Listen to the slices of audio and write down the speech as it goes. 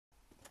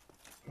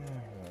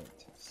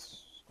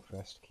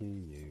Quest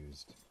key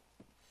used.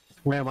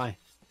 Where am I?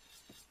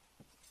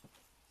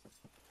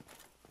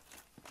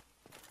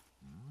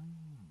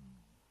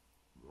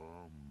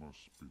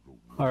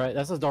 Alright,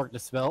 that's a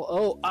darkness spell.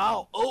 Oh,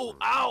 ow! Oh,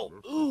 ow!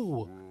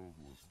 Ooh!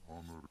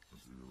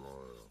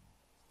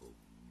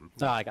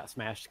 Ah, I got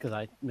smashed because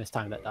I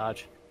mistimed that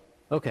dodge.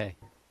 Okay.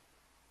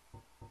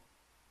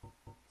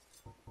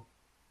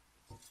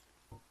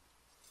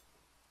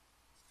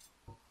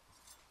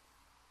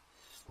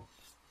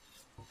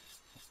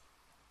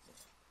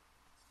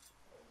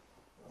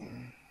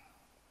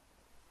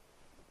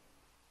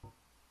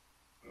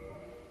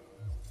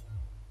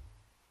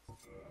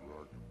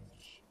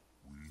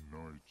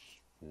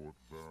 Fought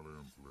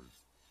valiantly.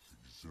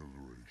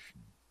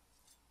 Exhilaration.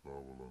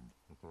 Babylon.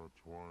 Without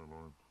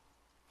twilight.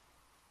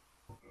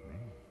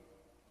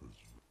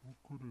 What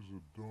good is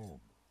a dawn?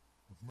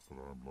 But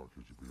I'm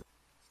lucky to be.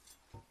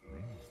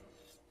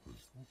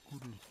 What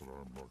good is that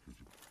I'm lucky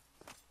to be.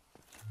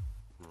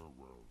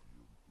 Farewell,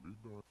 you. Lead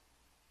that.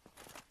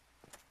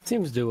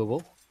 Seems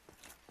doable.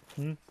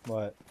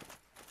 What?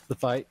 The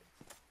fight.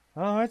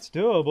 Oh, it's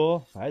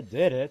doable. I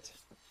did it.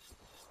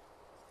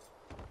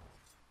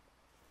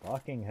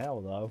 Fucking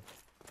hell, though.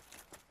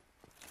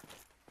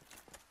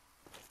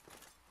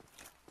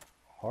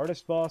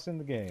 Hardest boss in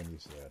the game, you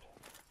said.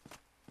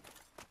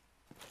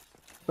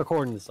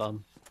 According to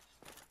some.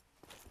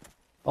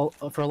 Oh,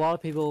 for a lot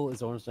of people,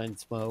 it's Ornstein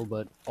Smo,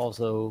 but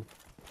also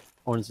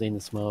Ornstein the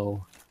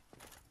Smo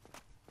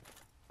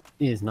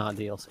is not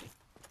DLC.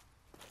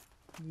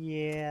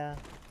 Yeah.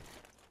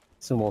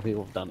 So more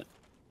people have done it.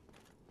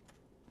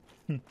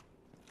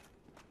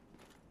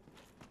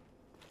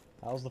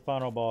 How's the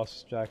final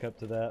boss jack up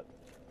to that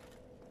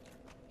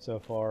so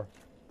far?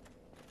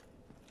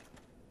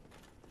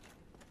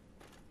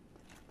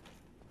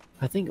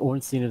 I think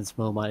Ornstein and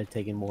Smo might have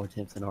taken more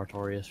attempts than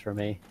Artorias for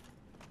me.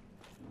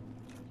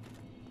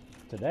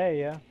 Today,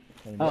 yeah.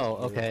 Oh,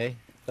 okay.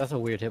 That's a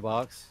weird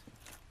hitbox.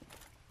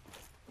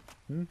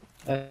 Hmm?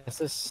 That's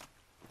just...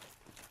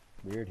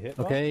 Weird hit.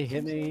 Okay,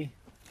 hit me.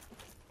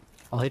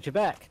 I'll hit you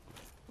back.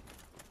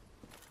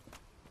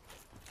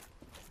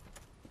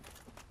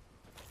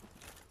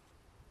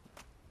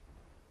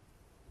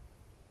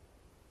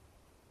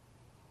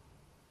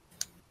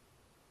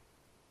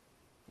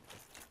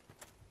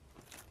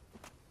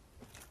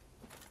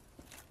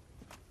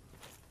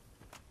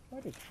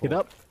 Get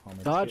up.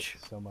 Dodge.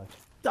 So much.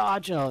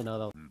 Dodge. Oh, no,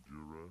 no. Did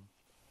you run?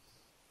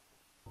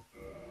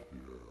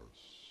 Yes.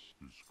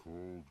 It's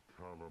called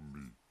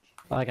Calamite.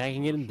 Like, I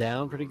can get him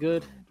down pretty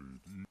good,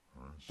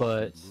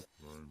 but...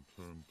 My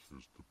intent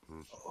is to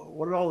person. Oh,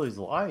 what are all these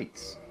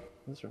lights?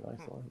 These are nice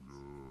lights.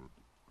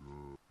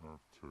 Good. I've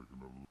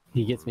taken a look.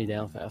 He gets me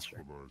down faster.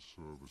 For thy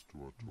service to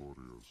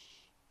Artorias.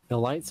 The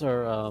lights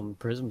are,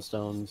 prism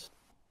stones.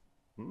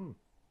 Hmm.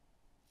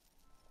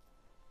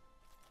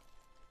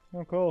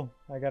 Oh, cool.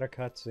 I got a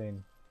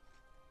cutscene.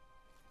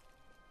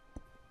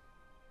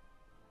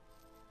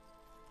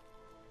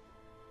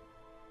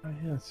 Oh,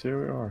 yes,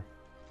 here we are.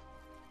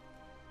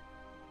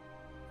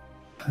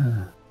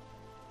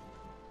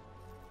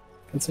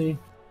 Let's see.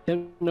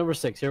 Hit number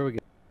 6, here we go.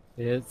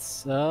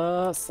 It's,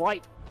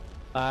 slight.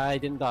 I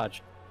didn't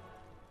dodge.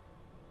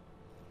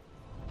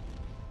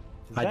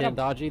 Is I that didn't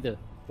dodge either.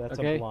 That's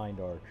Okay. a blind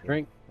archer.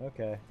 Drink.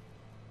 Okay.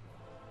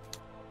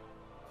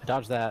 I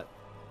dodged that.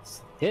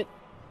 Hit.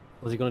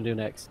 What's he gonna do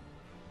next?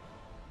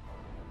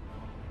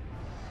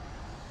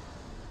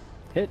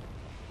 Hit.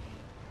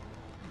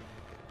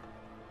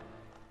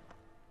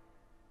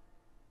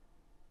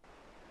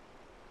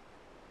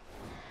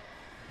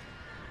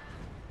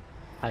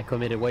 I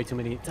committed way too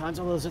many times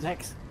on those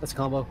attacks. That's a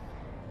combo.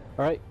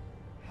 Alright.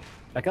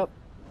 Back up.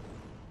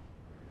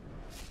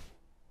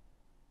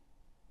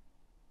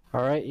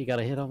 Alright, you got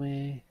a hit on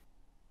me.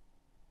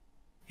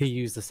 He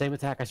used the same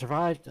attack. I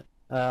survived.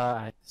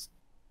 I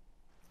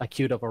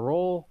queued up a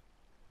roll.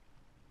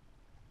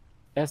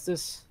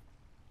 Estus.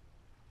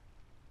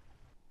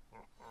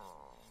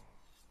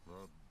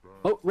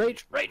 Oh,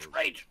 rage, rage,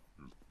 rage!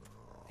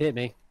 Hit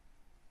me.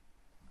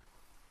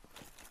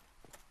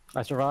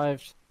 I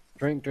survived.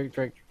 Drink, drink,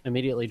 drink.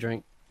 Immediately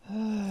drink.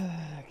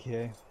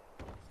 Okay.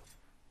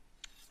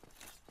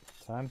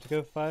 Time to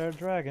go fight our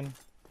dragon.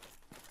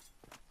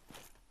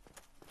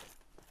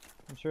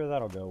 I'm sure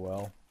that'll go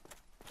well.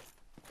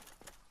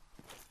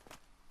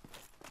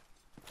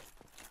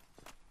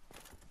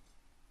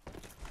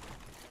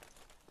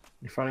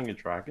 You're fighting a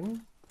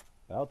dragon?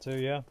 About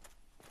to, yeah.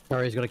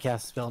 Or he's gonna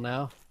cast a spell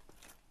now.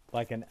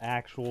 Like an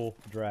actual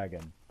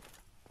dragon.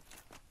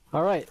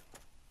 Alright.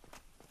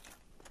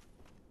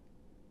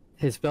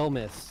 His spell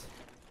missed.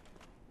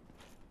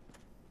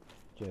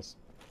 Just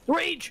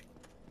Rage!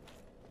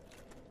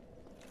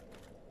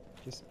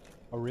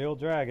 a real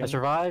dragon. I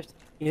survived.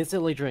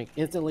 Instantly drink.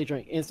 Instantly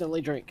drink.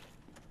 Instantly drink.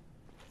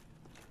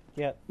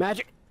 Yeah,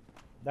 Magic!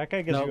 that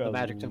guy gives No, you the a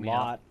magic took me out.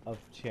 lot of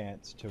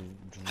chance to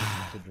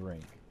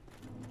drink.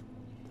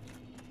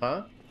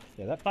 Huh?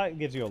 Yeah, that fight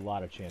gives you a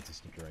lot of chances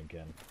to drink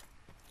in.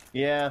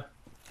 Yeah.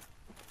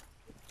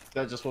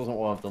 That just wasn't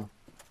one of them.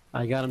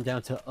 I got him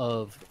down to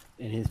of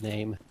in his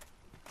name.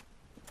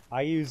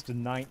 I used a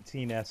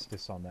 19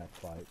 Estus on that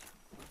fight.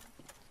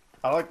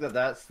 I like that.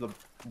 That's the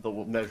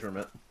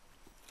measurement.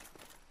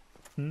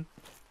 Hmm?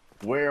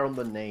 Where on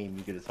the name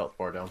you get his health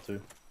bar down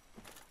to?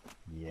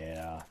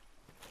 Yeah.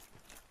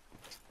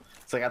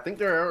 It's like I think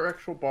there are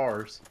actual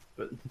bars,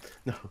 but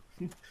no.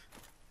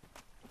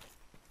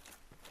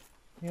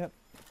 Yep.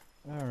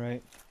 All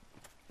right.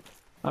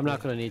 I'm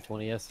not going to need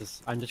 20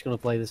 S's. I'm just going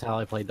to play this how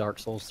I play Dark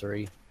Souls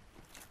 3.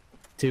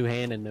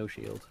 2-hand and no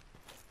shield.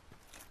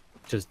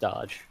 Just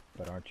dodge.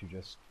 But aren't you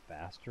just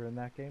faster in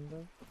that game,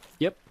 though?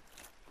 Yep.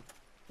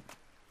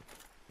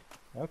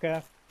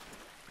 Okay.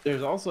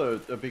 There's also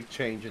a big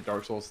change in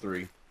Dark Souls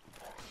 3.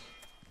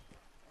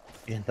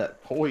 And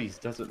that poise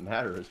doesn't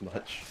matter as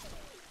much.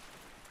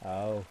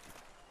 Oh.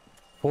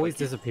 Poise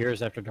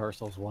disappears after Dark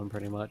Souls 1,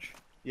 pretty much.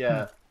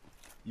 Yeah.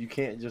 You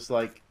can't just,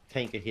 like,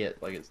 tank a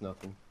hit like it's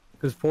nothing.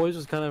 Because poise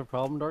was kind of a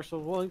problem in Dark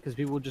Souls 1, because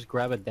people would just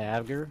grab a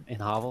dagger,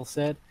 and Havel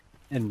said,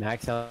 and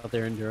max out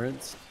their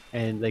endurance,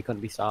 and they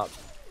couldn't be stopped.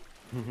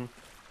 Mm-hmm.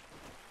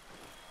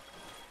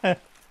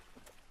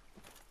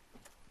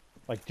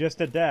 Like just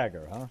a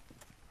dagger, huh?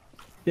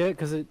 Yeah,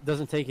 because it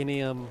doesn't take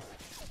any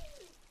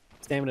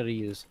stamina to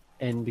use.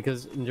 And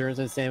because endurance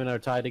and stamina are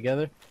tied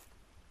together.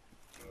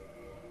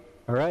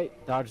 Alright,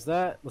 dodge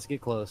that. Let's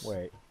get close.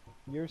 Wait.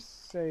 You're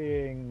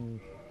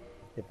saying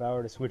if I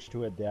were to switch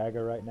to a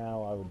dagger right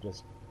now, I would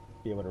just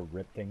be able to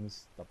rip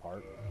things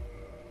apart?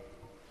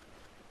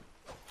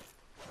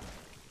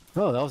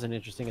 Oh, that was an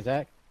interesting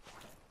attack.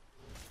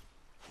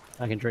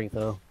 I can drink,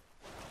 though.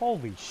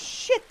 Holy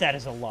shit, that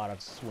is a lot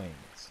of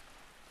swings.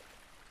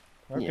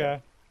 Okay. Yeah.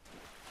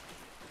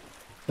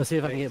 Let's see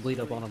if I can get bleed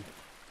up on him.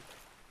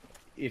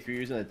 If you're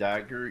using a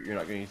dagger, you're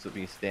not going to use up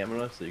any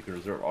stamina, so you can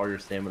reserve all your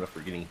stamina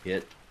for getting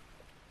hit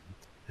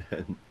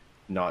and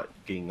not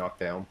getting knocked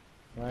down.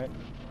 Right.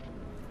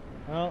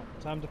 Well,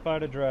 time to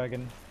fight a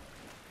dragon.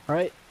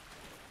 Alright.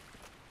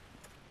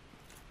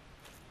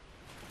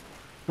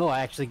 Oh,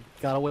 I actually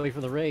got away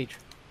from the rage.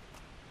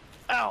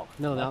 Ow!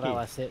 No, not that Lucky.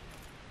 last hit.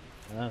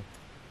 Oh.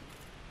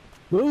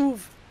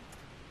 Move!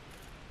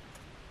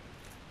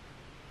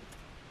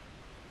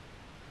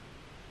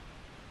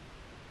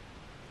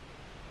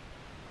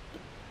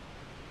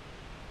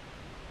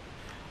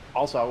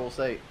 Also, I will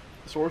say,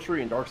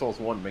 sorcery in Dark Souls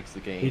 1 makes the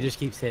game He just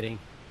keeps hitting.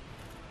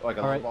 like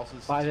a Alright,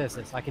 bosses. 5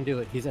 S's. I can do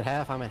it. He's at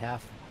half, I'm at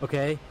half.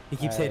 Okay, he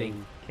keeps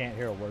hitting. Can't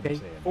hear a word Okay,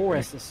 you're saying. 4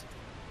 S's.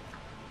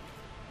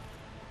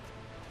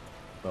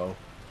 Oh.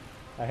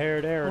 I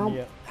heard Aaron. How-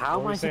 Yeah. how What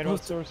am were I you saying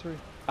about supposed sorcery?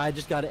 I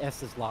just got an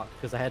S's locked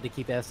because I had to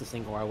keep S's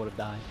or I would have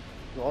died.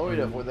 The only way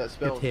to avoid that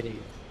spell Kept is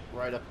hitting.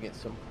 right up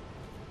against him.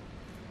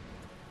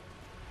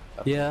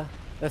 Yeah,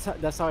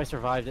 that's how I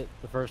survived it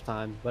the first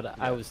time, but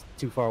I Yeah. was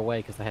too far away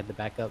because I had to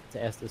back up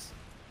to Estes.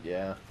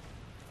 Yeah.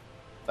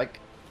 Like,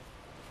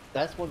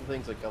 that's one of the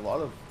things, like, a lot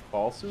of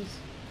bosses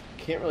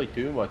can't really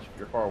do much if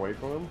you're far away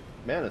from them.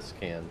 Manus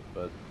can,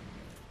 but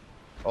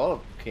a lot of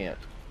them can't.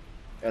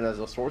 And as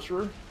a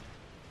sorcerer,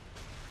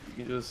 you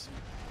can just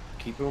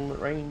keep them at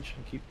range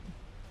and keep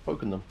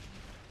poking them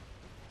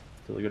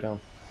until they go down.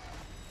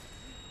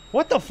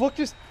 What the fuck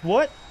just...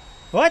 What?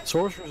 What?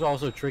 Sorcerer's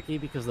also tricky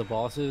because the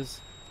bosses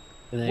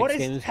and the What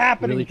is extenders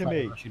happening really to try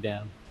me? rush you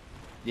down.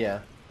 Yeah.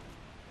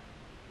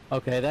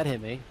 Okay, that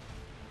hit me.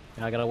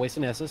 Now I gotta waste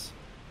an Esses.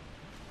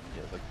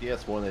 Yeah, like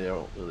DS1, they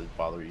don't really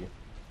bother you.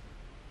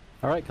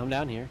 Alright, come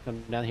down here.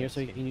 Come down here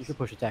so you can use your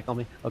push attack on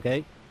me.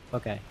 Okay?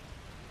 Okay.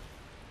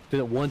 Do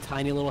that one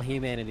tiny little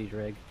humanity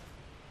drag.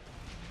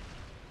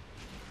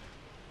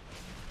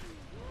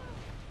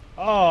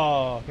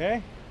 Oh,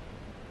 okay.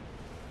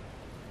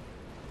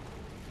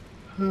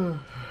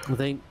 I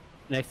think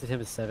next to him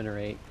is 7 or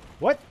 8.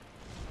 What?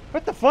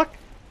 What the fuck?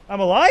 I'm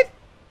alive?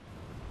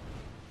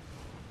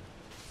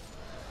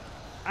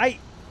 I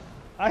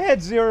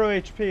had 0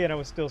 HP and I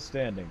was still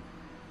standing.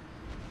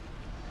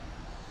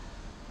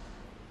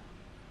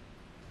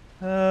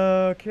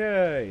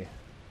 Okay.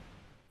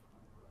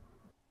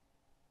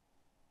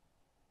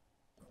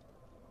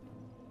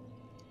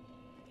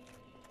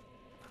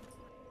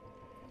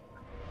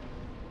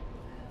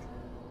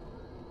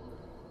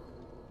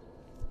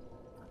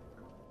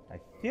 I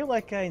feel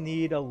like I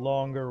need a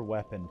longer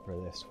weapon for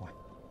this one.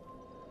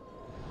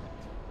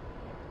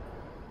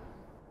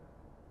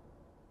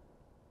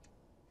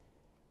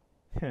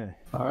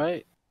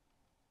 Alright.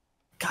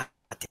 God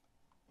damn.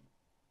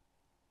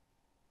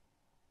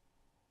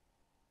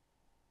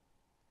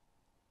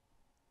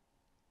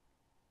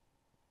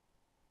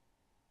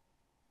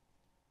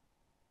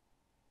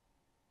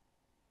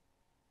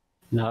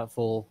 Not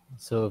full,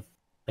 so if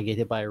I get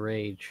hit by a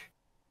rage.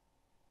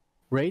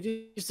 Rage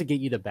is to get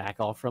you to back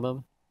off from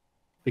him,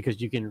 because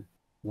you can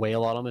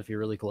wail on him if you're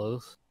really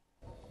close.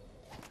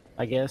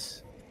 I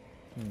guess.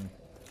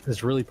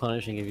 It's really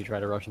punishing if you try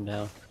to rush him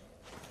down.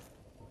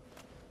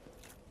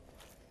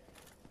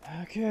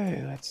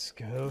 Okay, let's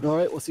go.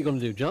 Alright, what's he gonna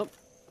do? Jump?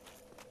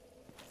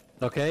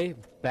 Okay,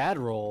 bad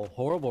roll.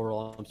 Horrible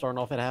roll. I'm starting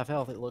off at half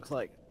health, it looks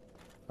like.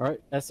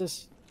 Alright,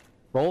 Estes?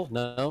 Roll?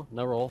 No,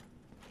 no roll.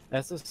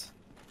 Estes?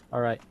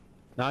 Alright,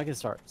 now I can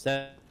start.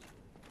 Set.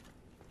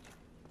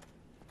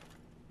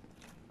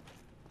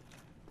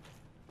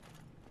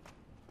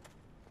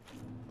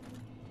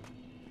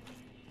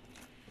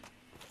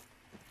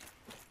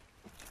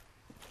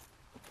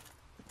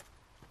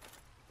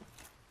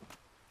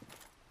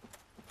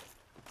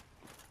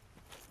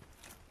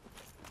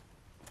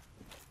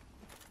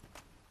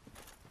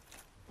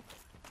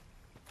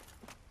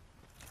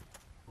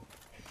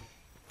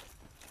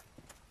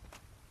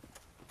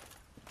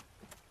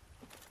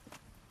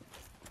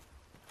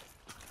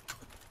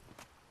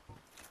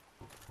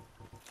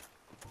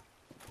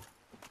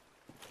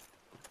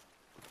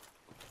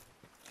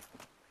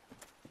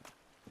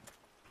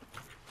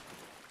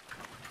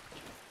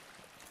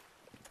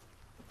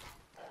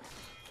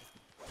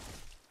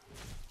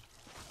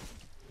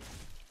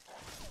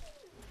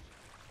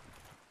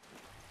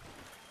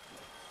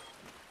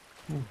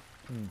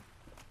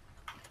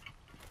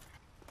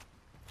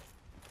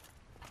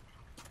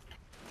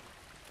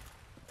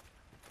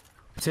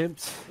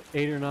 Attempt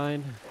 8 or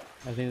 9.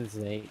 I think this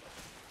is 8.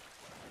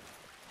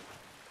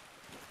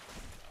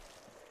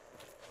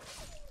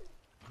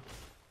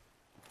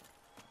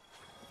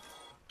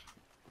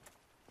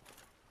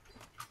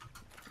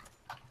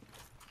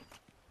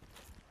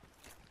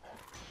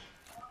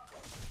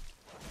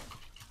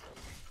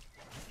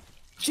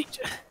 Sheesh.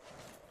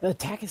 The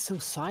attack is so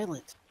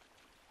silent.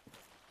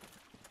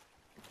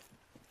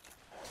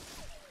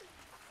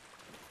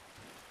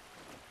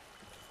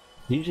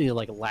 Usually it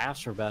like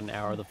lasts for about an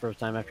hour the first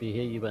time after you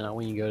hit you, but not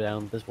when you go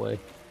down this way.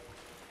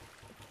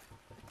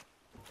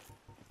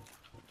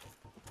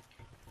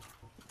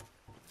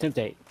 Attempt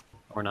 8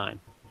 or 9.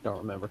 Don't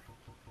remember.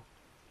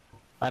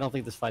 I don't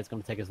think this fight's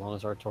going to take as long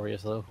as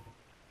Artorias though.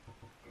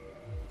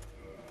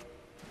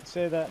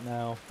 Say that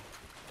now.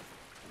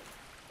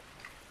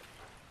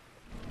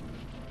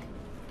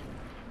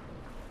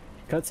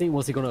 Cutscene,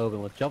 what's he going to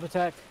open with? Jump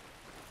attack?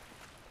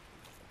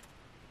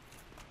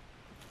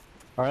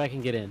 Alright, I can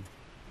get in.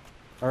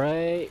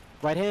 Alright,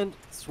 right hand,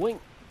 swing.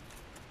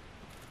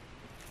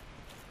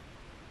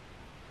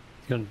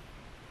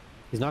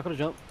 He's not gonna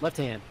jump. Left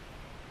hand.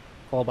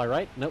 Followed by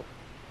right? Nope.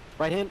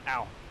 Right hand,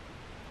 ow.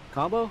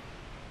 Combo?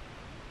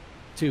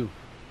 2.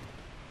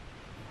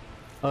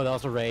 Oh, that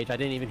was a rage. I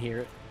didn't even hear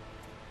it.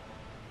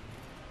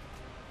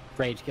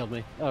 Rage killed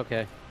me.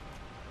 Okay.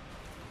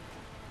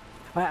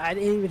 I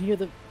didn't even hear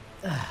the...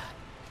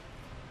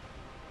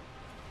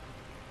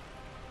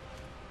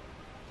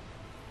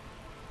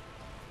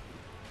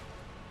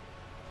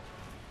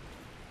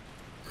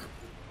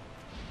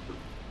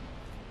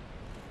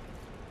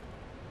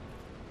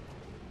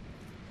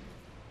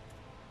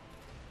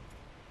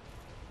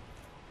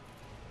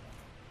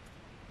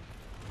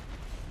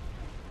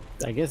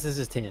 I guess this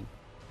is 10.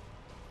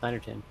 9 or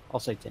 10. I'll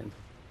say 10.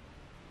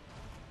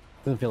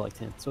 Doesn't feel like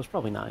 10, so it's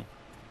probably 9.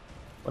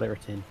 Whatever,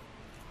 10.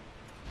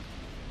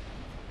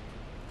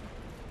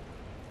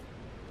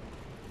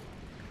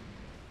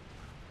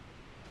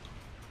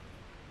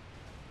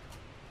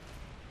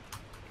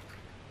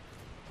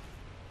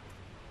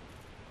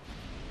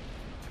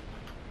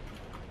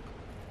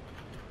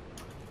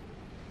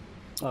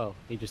 Oh,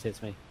 he just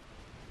hits me.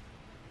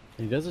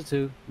 And he does it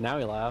too. Now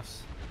he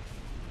laughs.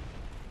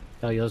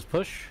 Now he does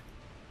push.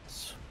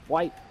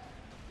 Swipe.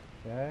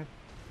 Okay.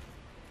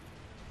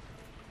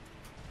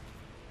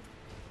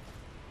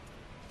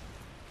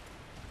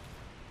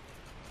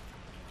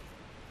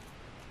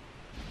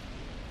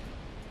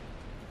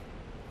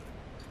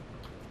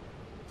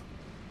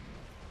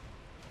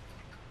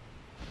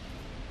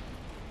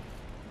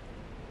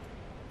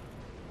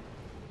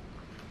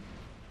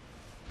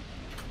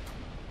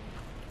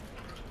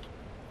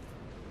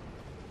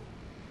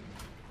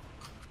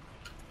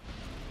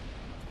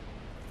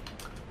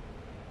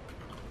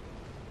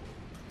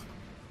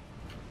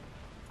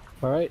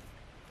 All right.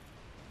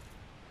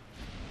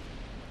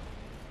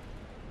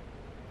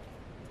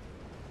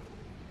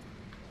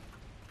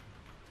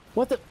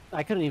 What the?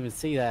 I couldn't even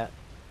see that.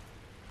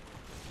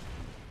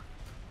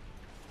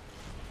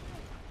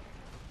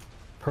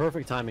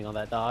 Perfect timing on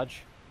that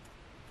dodge.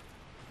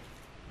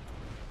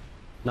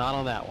 Not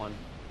on that one.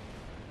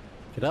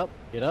 Get up,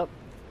 get up.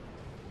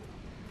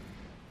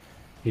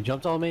 He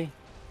jumped on me.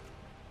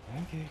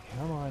 Okay,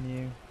 come on,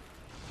 you.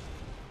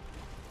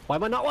 Why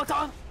am I not locked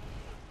on?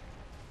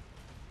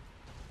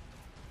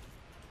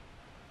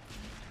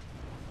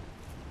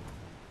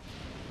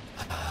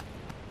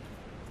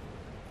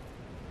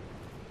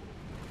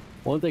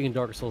 One thing in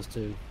Dark Souls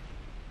 2,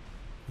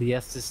 the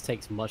Estus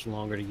takes much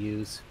longer to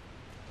use.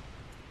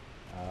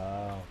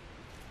 Oh.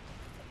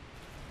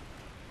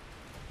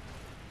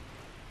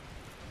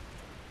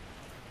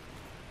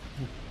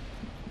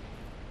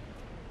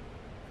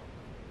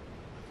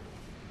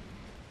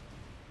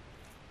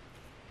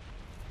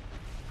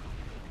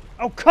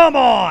 Oh, come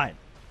on!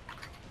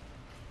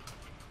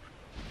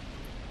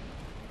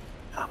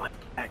 Oh, my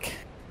back.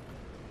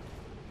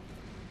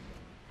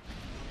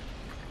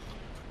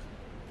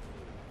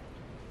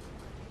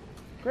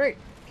 Great.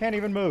 Can't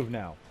even move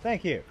now.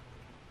 Thank you.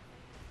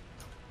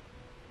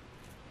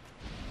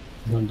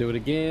 I'm gonna do it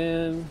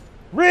again.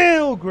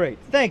 Real great.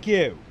 Thank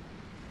you.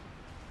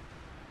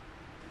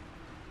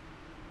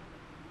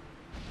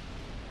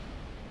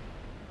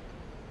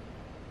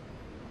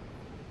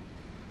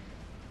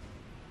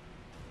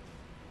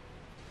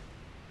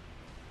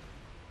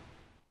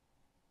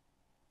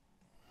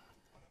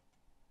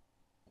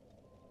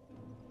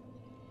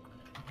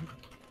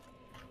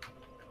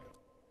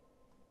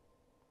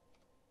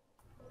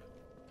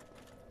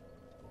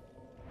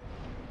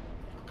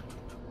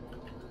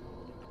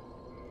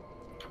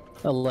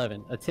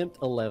 Attempt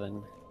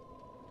 11.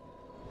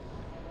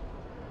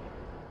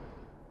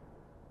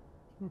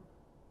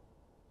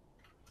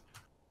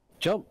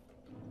 Jump.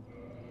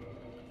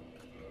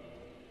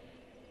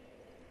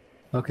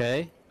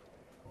 Okay.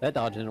 That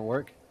dodge didn't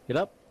work. Get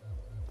up.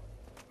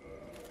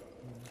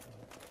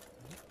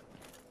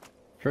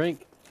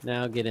 Shrink.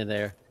 Now get in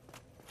there.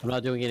 I'm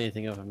not doing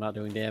anything if I'm not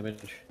doing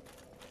damage.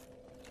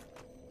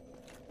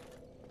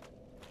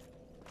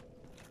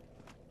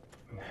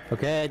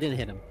 Okay, I didn't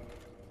hit him.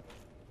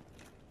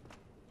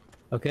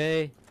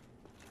 Okay.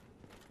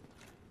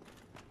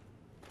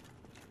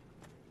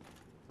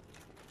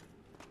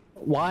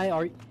 Why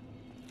are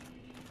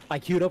I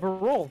queued up a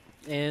roll,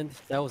 and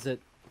that was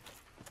it.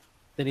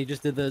 Then he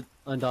just did the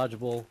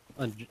undodgeable,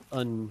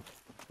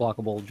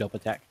 unblockable jump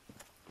attack.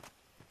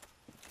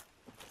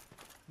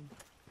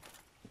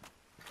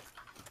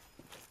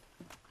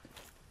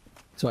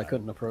 So I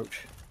couldn't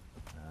approach.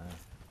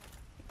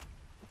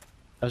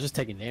 I was just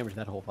taking damage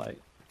that whole fight.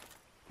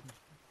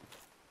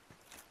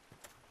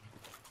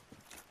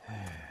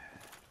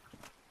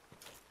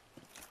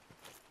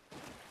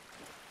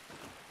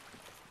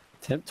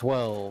 Temp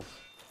 12.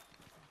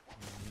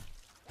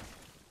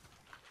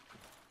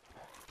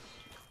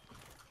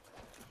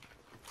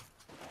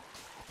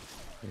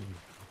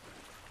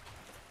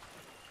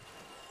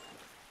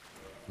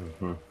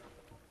 Mm-hmm.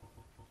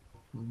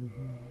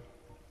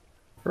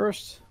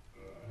 First.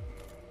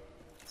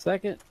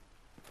 Second.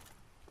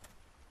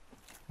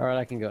 Alright,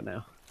 I can go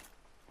now.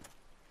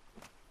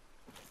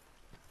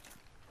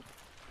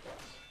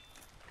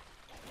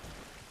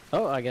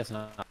 Oh, I guess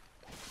not.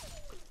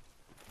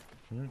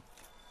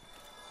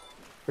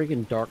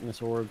 Freaking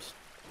darkness orbs.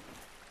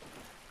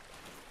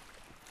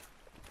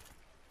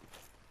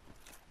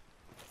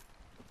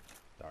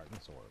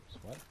 Darkness orbs.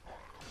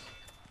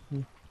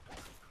 What?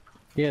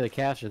 Yeah, the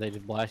caster, they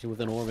just blast you with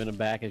an orb in the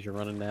back as you're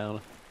running down.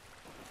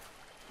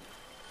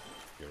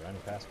 You're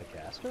running past the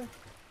caster?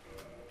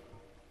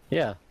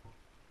 Yeah.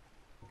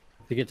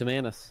 To get to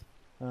Manus.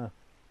 Huh.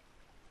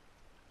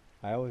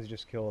 I always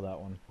just kill that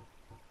one.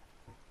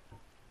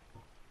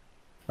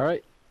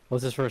 Alright,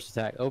 what's his first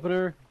attack?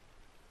 Opener?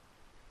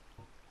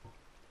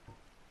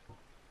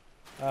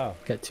 Oh.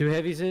 Got 2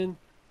 heavies in.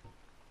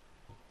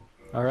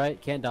 Alright,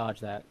 can't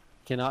dodge that.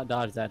 Cannot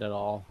dodge that at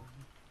all.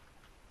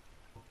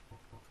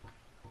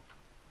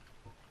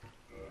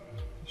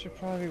 I should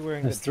probably be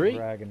wearing That's the 3?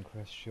 Dragon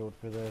Quest shield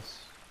for this,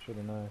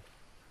 shouldn't I?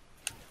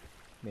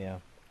 Yeah.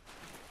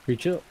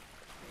 Reach up.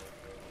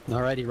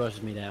 Alright, he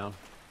rushes me down.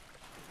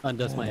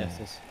 Undoes my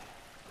S's.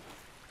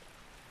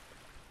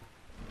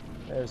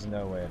 There's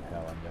no way in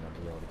hell I'm gonna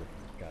be able to get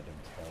this goddamn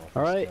tail off.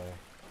 Alright. This guy.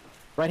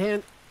 Right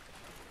hand.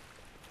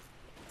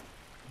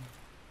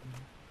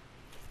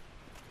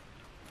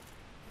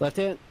 Left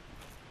hand.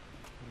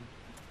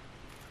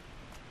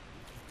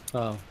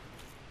 Oh.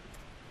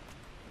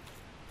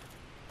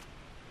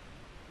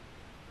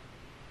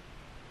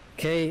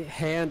 Okay,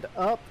 hand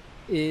up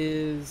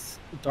is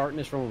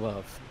darkness from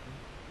above.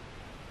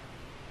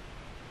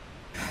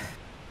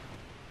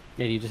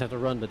 Yeah, you just have to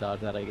run to dodge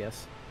that, I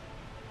guess.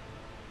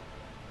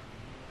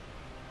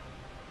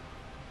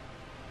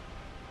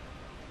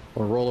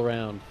 Or roll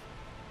around.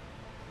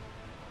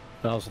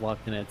 But I was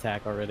locked in an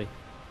attack already.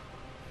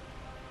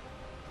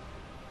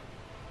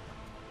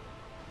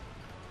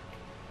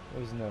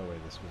 There's no way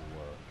this will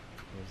work.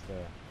 There's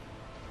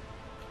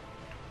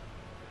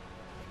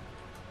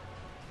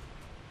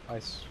the... I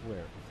swear,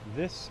 if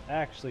this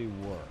actually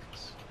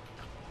works.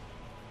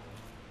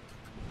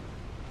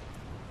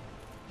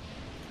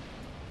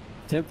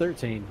 Temp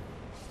 13.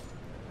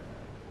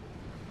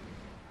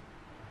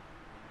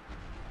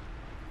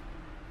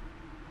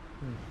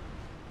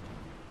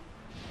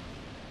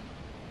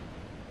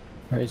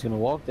 Alright, he's gonna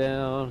walk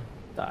down,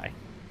 die.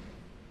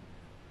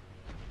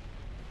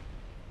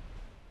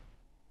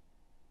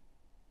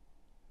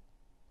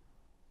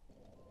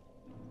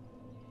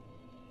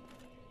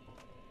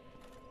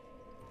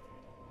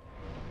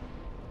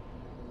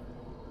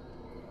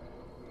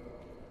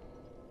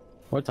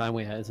 What time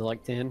we had? Is it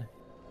like 10?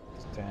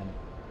 It's 10.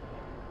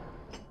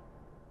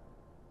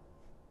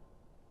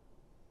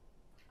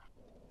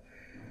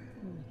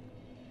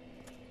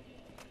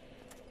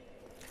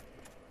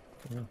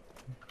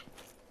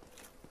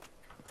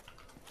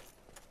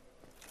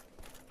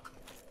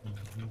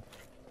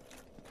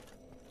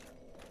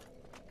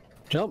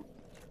 Jump.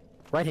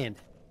 Right hand.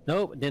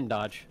 Nope, didn't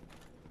dodge.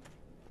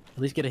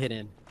 At least get a hit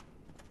in.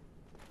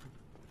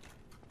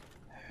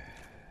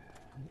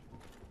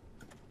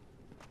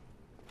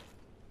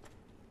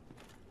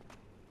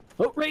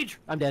 Oh, rage!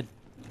 I'm dead.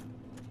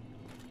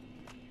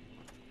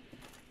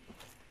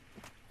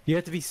 You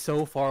have to be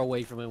so far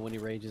away from him when he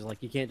rages, like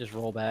you can't just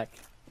roll back.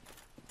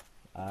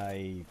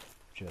 I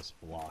just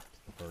blocked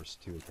the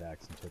first 2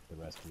 attacks and took the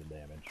rest of the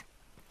damage.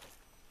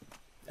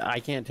 I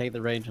can't take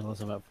the range unless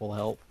I'm at full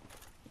health.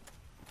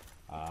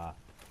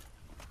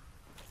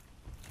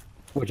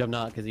 Which I'm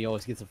not, because he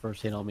always gets the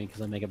first hit on me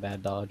because I make a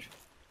bad dodge.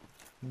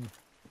 And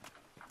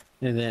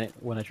then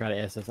when I try to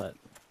SS,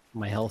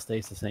 my health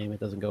stays the same, it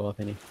doesn't go up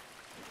any.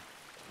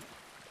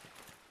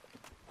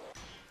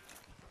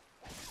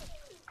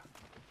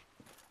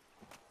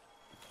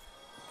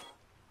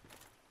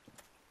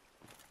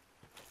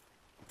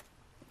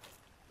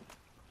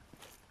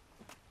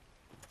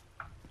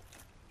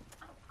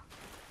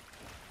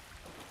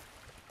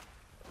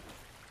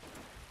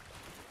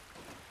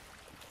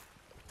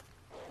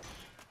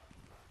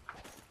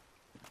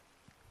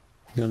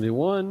 He's gonna do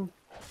 1.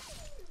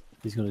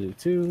 He's gonna do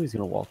 2. He's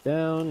gonna walk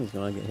down. He's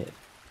gonna get hit.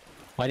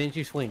 Why didn't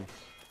you swing?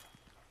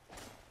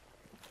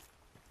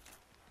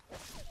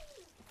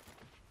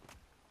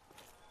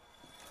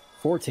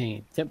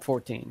 14. Temp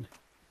 14.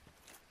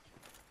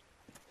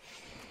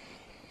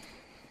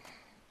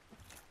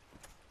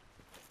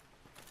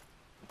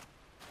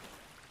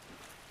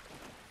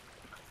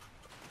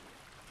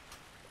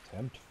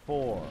 Attempt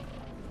 4.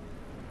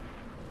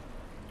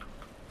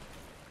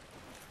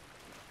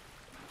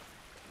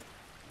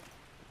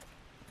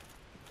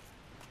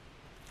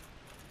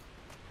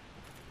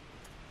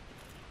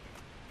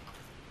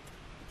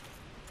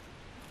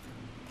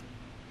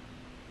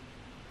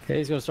 Okay,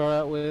 he's going to start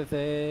out with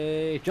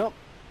a jump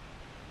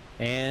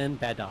and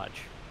bad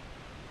dodge.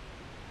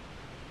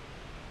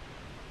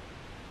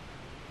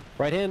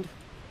 Right hand,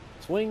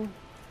 swing,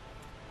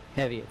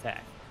 heavy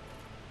attack.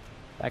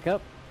 Back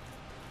up.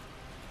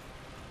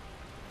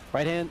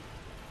 Right hand,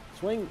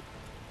 swing.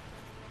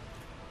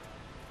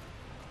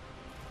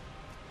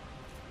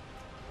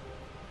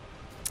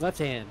 Left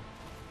hand,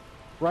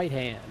 right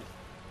hand,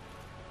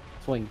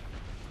 swing.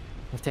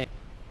 Left hand.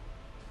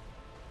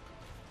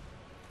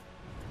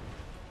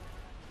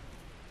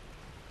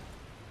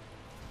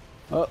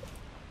 Oh.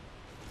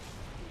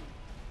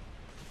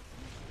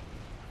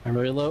 I'm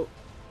really low.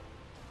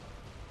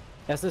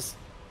 Estus.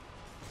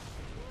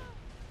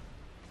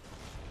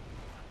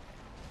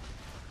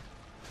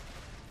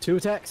 Two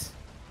attacks.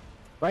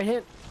 Right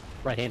hand.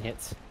 Right hand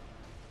hits.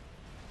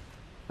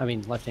 I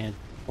mean, left hand.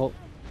 Well,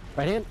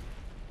 right hand.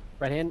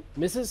 Right hand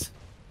misses.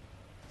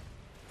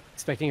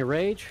 Expecting a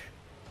rage.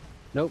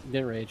 Nope,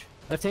 didn't rage.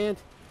 Left hand.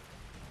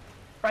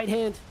 Right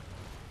hand.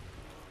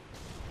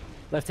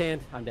 Left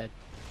hand. I'm dead.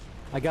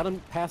 I got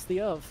him past the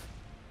of.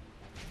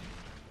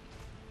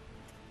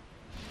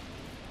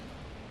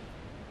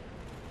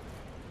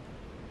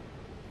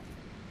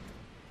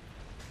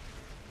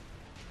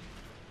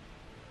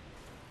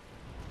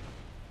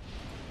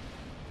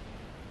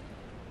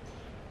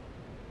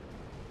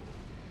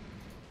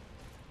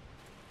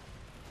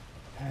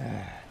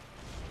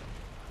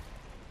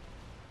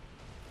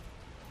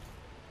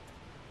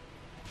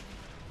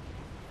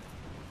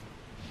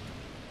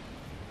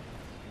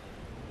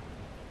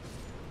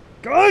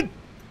 God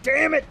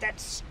damn it, that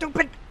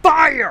stupid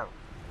fire!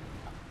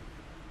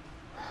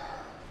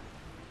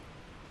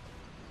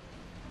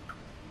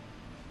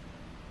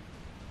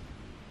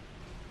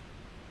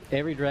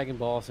 Every dragon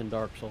boss in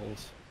Dark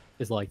Souls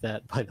is like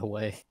that, by the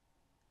way.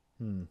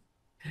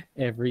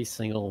 Every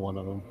single one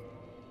of them.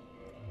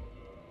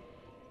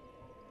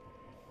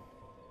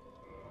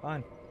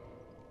 Fine.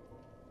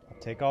 I'll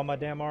take all my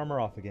damn armor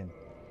off again.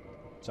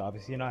 It's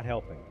obviously not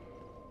helping.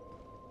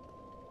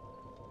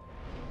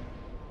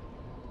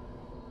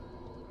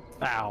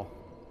 Ow.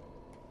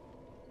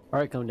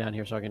 Alright, come down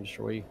here so I can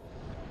destroy you.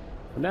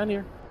 Come down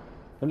here.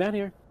 Come down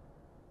here.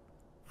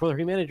 For the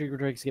humanity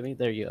drinks, give me.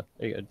 There you go.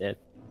 There you go, dead.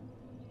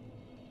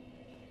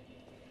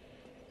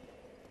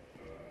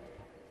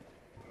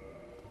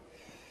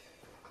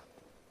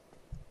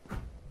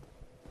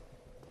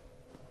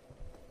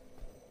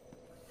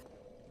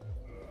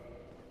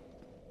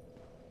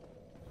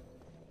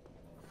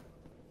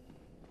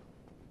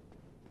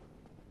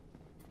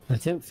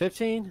 Attempt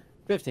 15?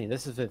 15.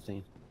 This is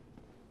 15.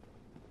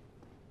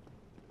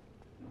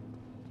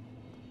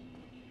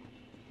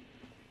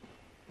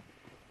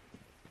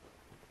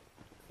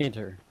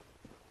 Enter.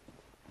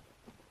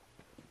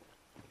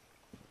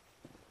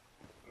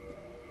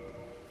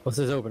 What's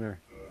this opener?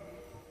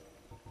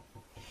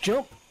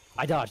 Jump!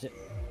 I dodged it.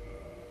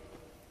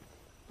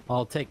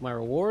 I'll take my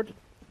reward.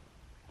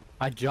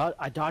 I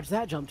dodged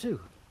that jump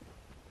too.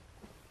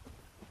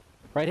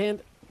 Right hand,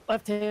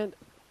 left hand,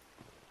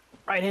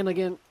 right hand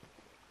again.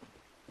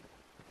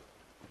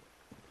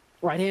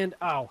 Right hand,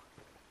 ow.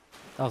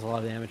 That was a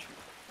lot of damage.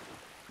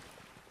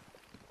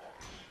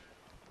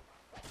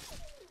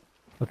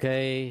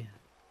 Okay,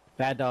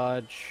 bad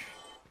dodge.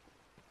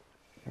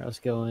 All right, let's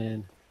go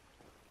in.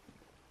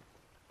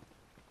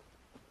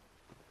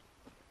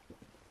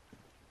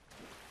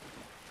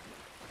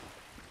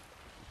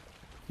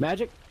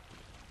 Magic.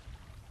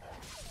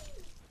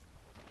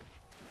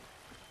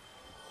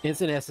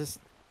 Instant Estus.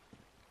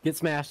 Get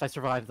smashed. I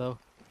survived though.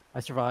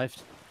 I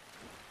survived.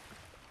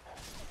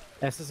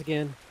 Estus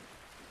again.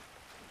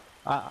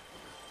 All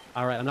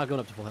right, I'm not going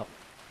up to full health.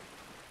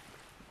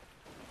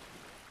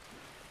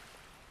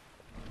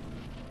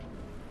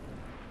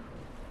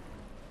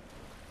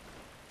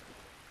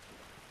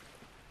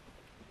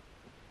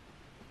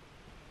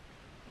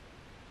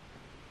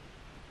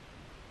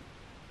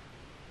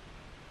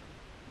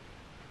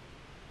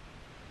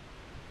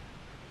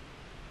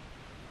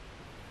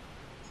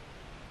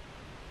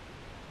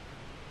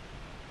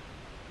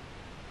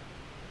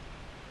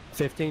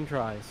 $15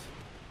 tries.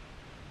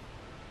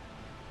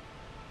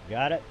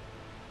 Got it?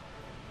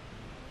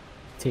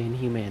 10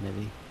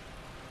 humanity.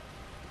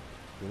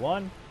 You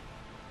won?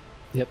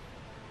 Yep.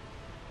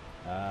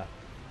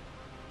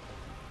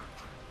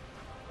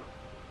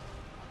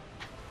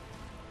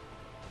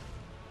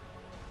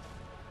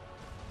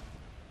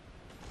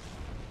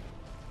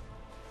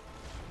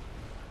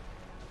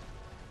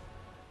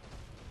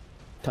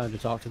 Time to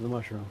talk to the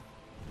mushroom.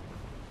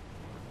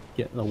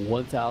 Getting the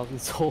 1,000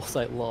 souls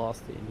I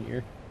lost in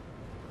here.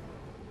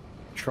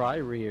 Try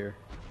rear.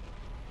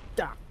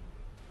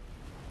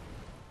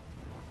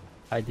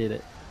 I did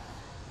it.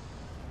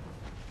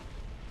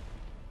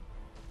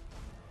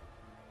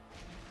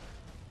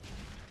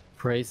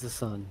 Praise the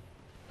sun.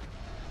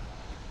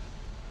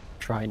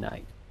 Try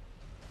night.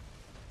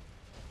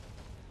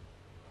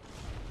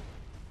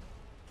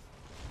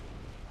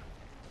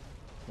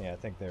 Yeah, I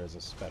think there's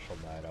a special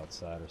night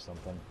outside or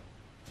something.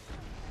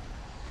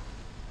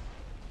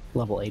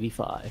 Level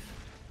 85.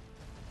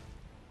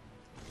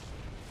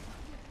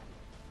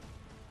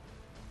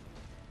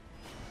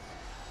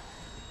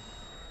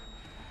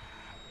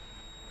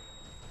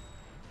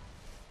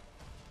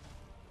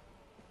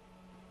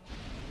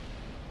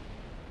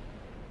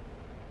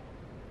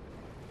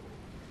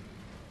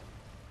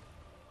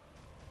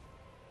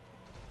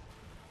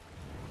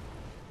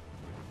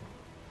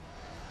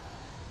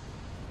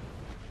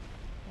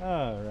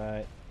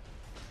 Alright.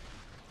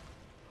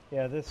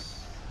 Yeah, this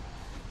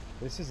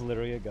is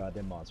literally a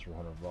goddamn Monster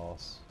Hunter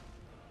boss.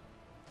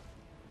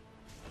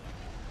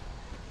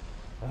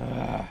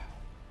 Ah.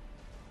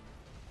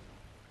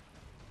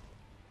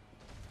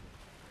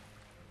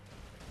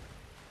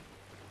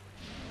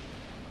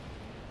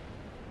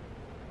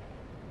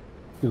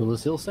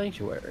 Ula's Hill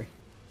Sanctuary.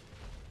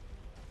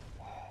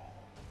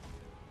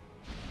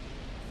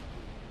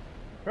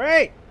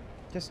 Great!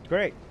 Just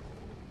great.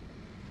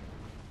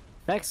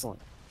 Excellent.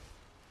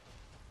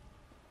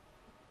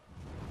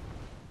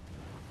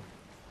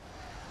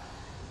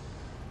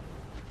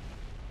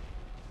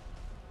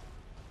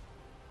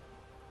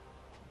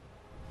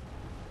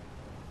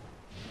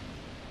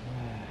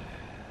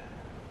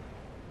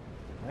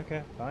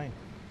 Okay, fine.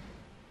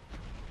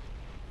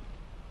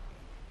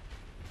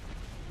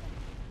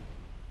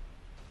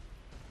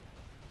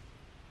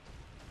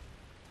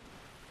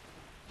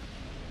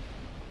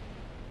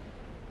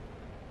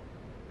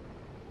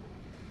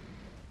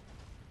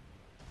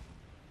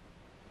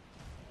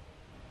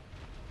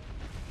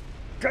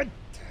 God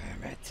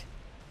damn it.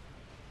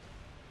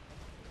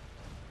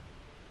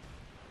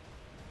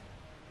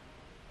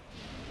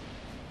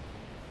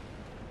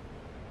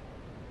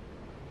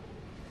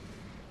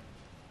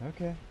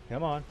 Okay,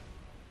 come on.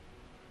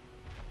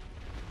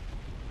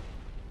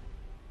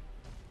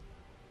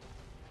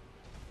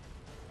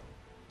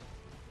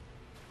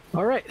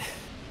 All right.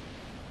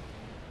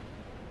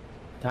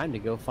 Time to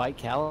go fight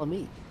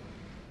Calamite.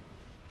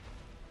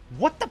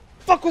 What the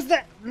fuck was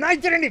that? I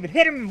didn't even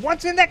hit him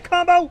once in that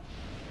combo?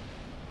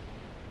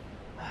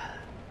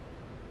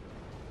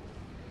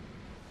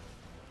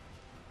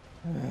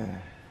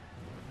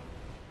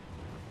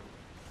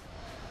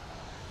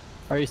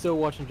 Are you still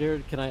watching,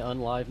 Jared? Can I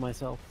unlive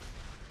myself?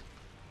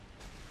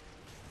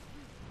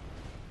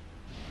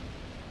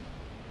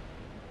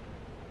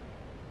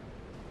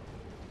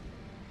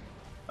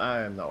 I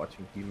am not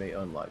watching. You may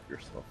unlive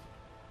yourself.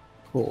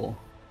 Cool.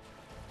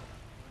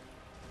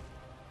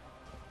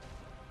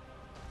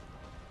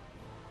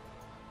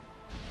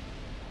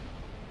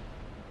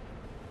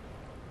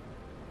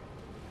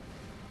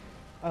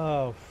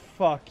 Oh,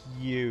 fuck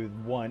you,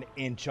 1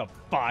 inch of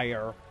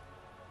fire.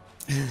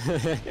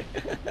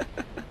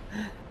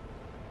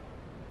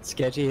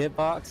 Sketchy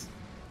hitbox?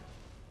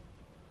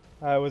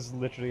 I was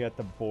literally at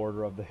the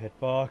border of the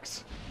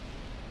hitbox.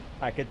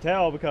 I could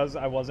tell because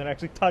I wasn't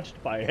actually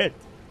touched by it.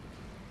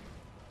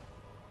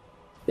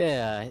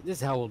 Yeah, this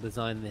is how we'll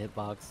design the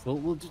hitbox.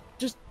 We'll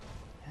just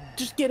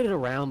get it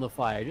around the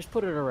fire. Just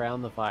put it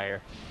around the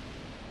fire.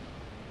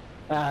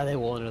 Ah, they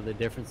won't know the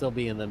difference. They'll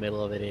be in the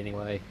middle of it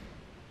anyway.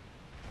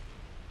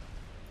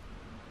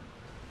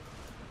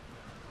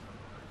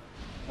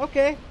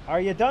 Okay,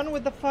 are you done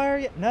with the fire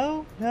yet?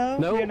 No, no,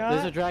 No, you're not.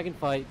 there's a dragon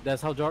fight. That's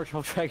how Dark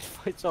Souls dragon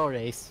fights are,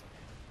 Ace.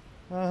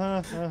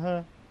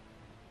 Uh-huh.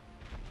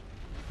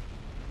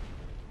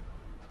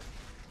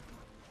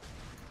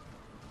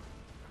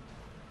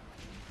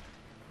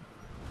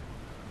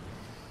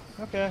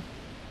 Okay.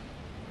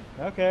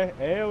 Okay,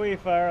 AoE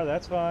fire,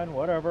 that's fine,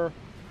 whatever.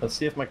 Let's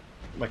see if my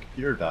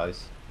computer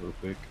dies real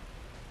quick.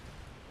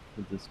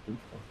 With this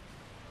info.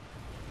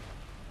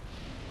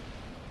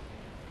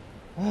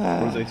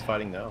 What is Ace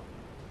fighting now?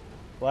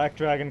 Black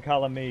Dragon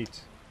Calamite.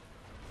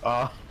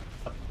 Ah.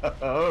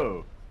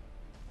 Oh.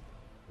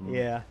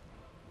 Yeah.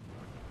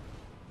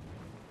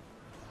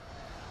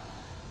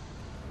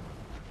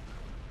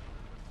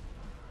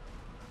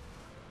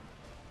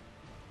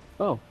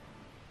 Oh.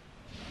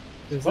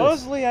 Who's this?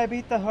 Supposedly I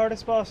beat the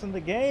hardest boss in the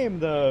game,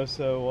 though,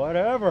 so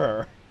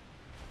whatever.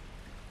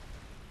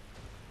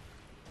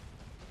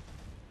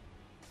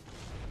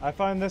 I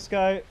find this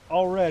guy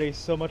already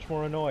so much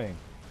more annoying.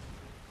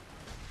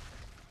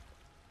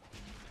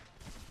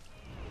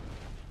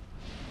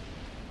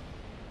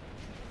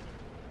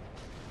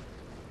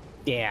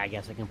 Yeah, I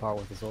guess I can part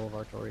with the Soul of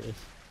Artorias.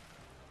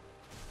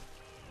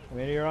 I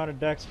mean, you're on a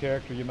Dex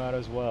character, you might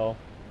as well.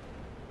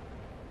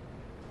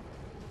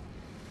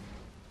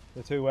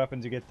 The 2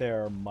 weapons you get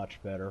there are much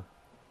better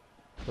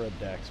for a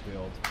Dex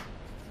build.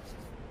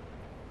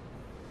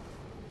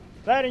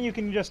 That and you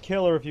can just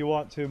kill her if you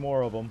want to,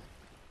 more of them.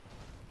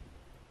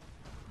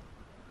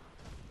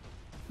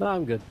 No,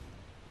 I'm good.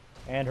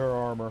 And her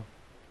armor.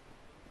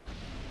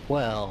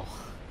 Well,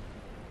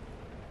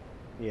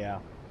 Yeah.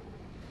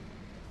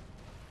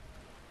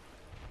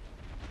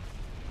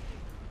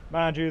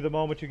 Mind you, the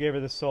moment you gave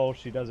her the soul,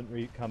 she doesn't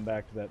come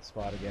back to that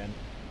spot again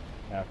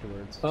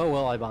afterwards. Oh,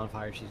 well, I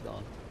bonfire, she's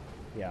gone.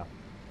 Yeah.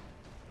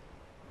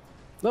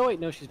 No,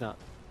 wait, no, she's not.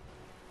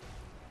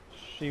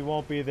 She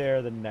won't be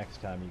there the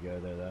next time you go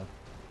there,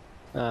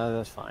 though.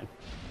 That's fine.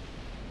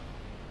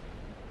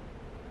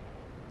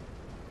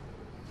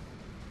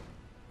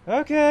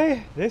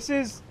 Okay, this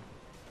is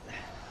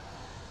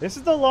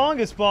the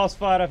longest boss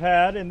fight I've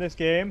had in this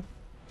game.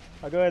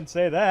 I'll go ahead and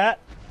say that.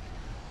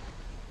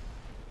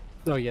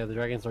 Oh, yeah, the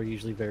dragons are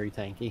usually very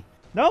tanky.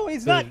 No,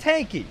 he's not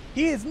tanky.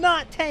 He is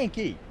not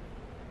tanky.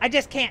 I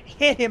just can't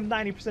hit him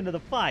 90% of the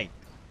fight.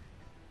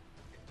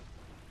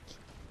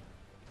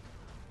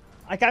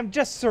 Like, I'm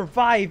just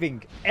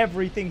surviving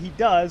everything he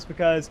does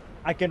because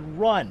I can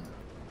run.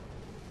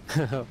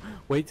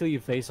 Wait till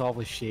you face off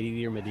with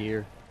Shady or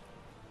Madeir.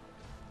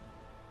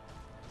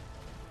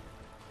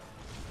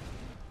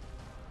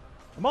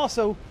 I'm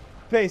also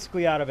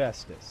basically out of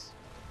Estus.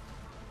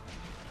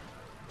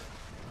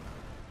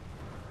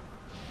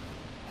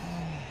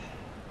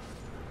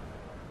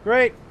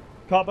 Great.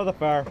 Caught by the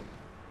fire.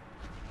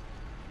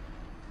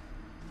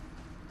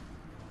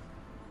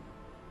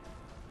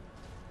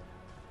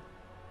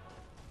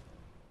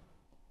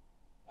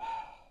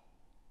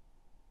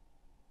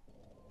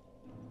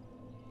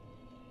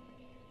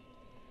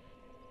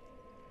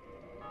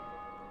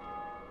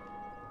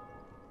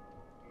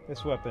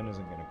 This weapon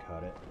isn't going to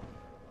cut it.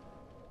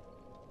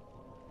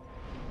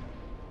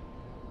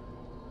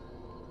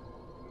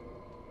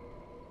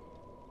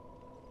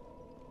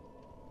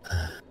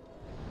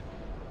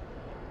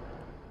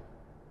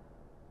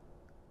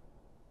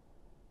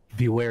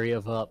 Be wary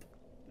of up.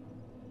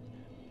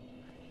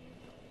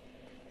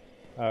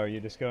 Oh, are you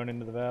just going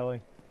into the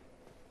valley?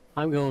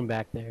 I'm going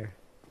back there.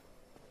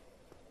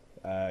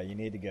 You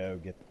need to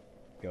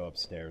go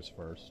upstairs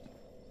first.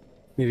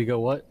 Need to go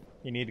what?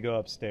 You need to go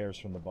upstairs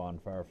from the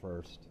bonfire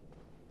first.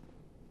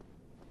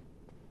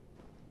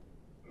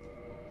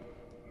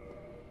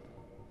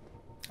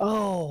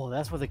 Oh,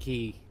 that's where the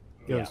key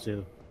goes Yeah.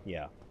 to.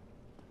 Yeah.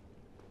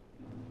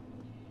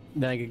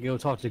 Then I can go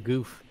talk to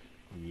Goof.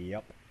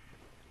 Yep.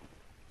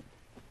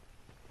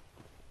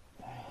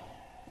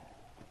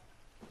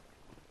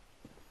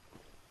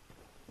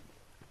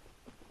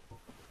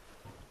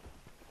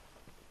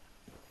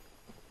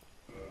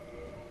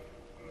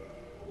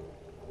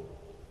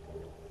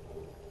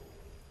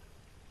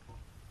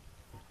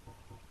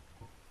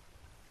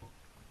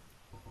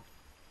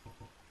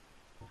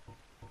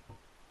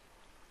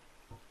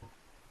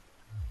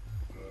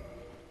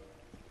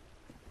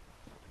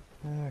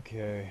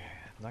 Okay,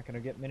 not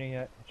gonna get many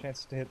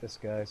chances to hit this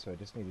guy, so I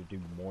just need to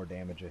do more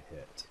damage a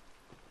hit.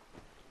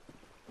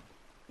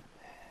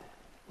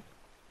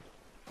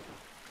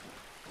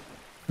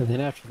 And then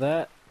after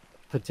that,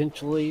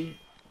 potentially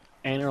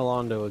Anor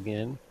Londo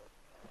again.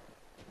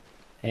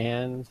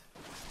 And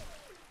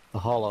the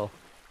Hollow.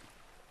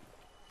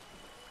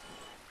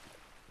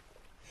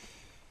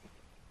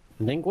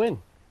 And then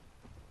Gwyn.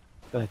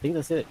 But I think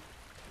that's it.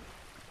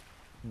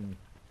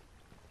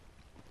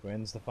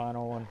 Gwyn's the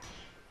final one.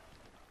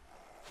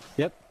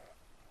 Yep.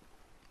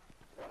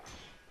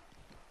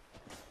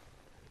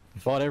 We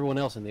fought everyone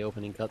else in the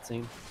opening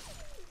cutscene.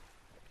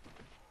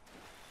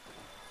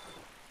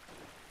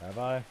 Have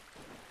I?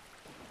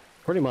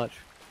 Pretty much.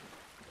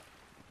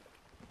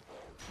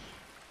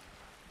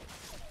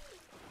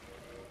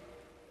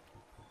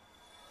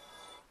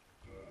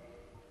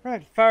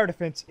 Right, fire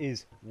defense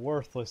is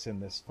worthless in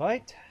this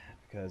fight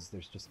because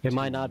there's just It too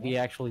might not be much.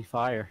 actually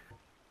fire.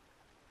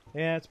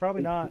 Yeah, it's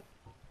probably not.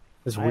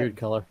 This I- weird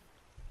color.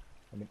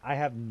 I mean, I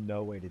have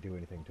no way to do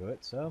anything to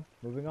it, so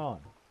moving on.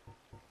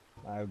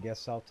 I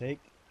guess I'll take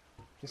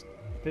just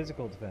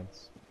physical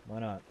defense. Why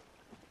not?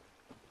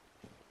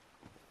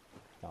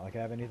 Not like I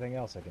have anything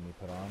else I can be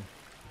put on.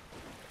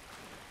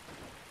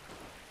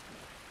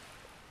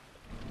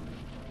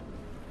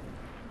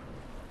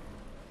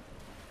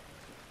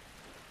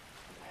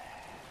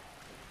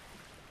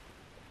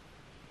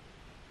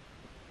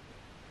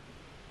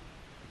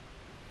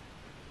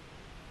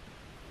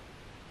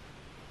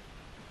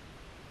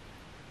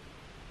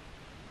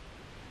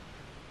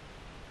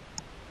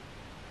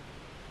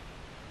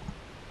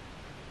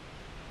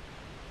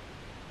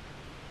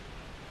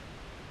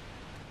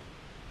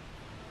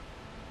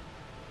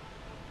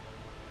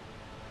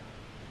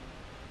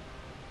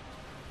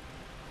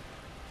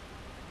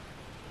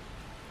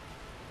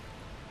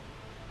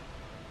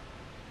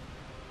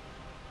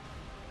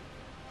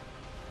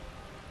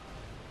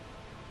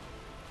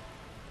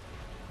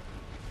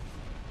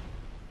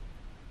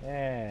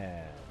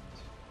 And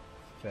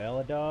fail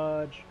a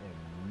dodge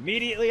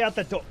immediately out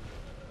the door.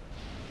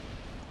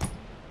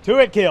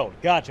 2-hit killed.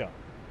 Gotcha.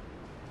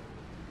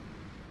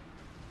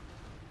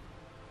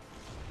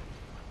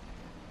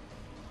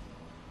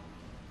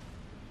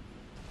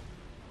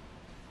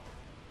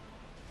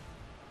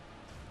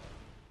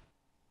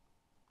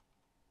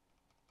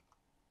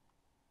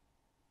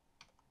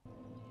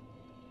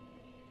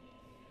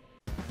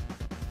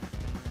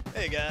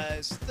 Hey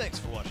guys, thanks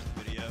for watching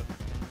the video.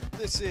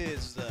 This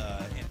is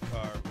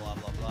Inkar blah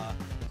blah blah.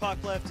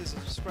 Top left is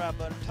the subscribe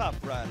button. Top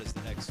right is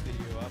the next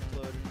video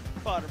uploaded.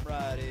 Bottom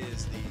right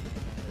is the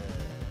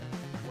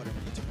whatever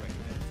YouTube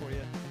recommended for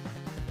you.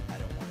 I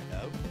don't want to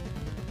know.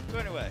 So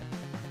anyway,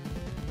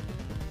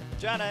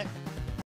 Johnny.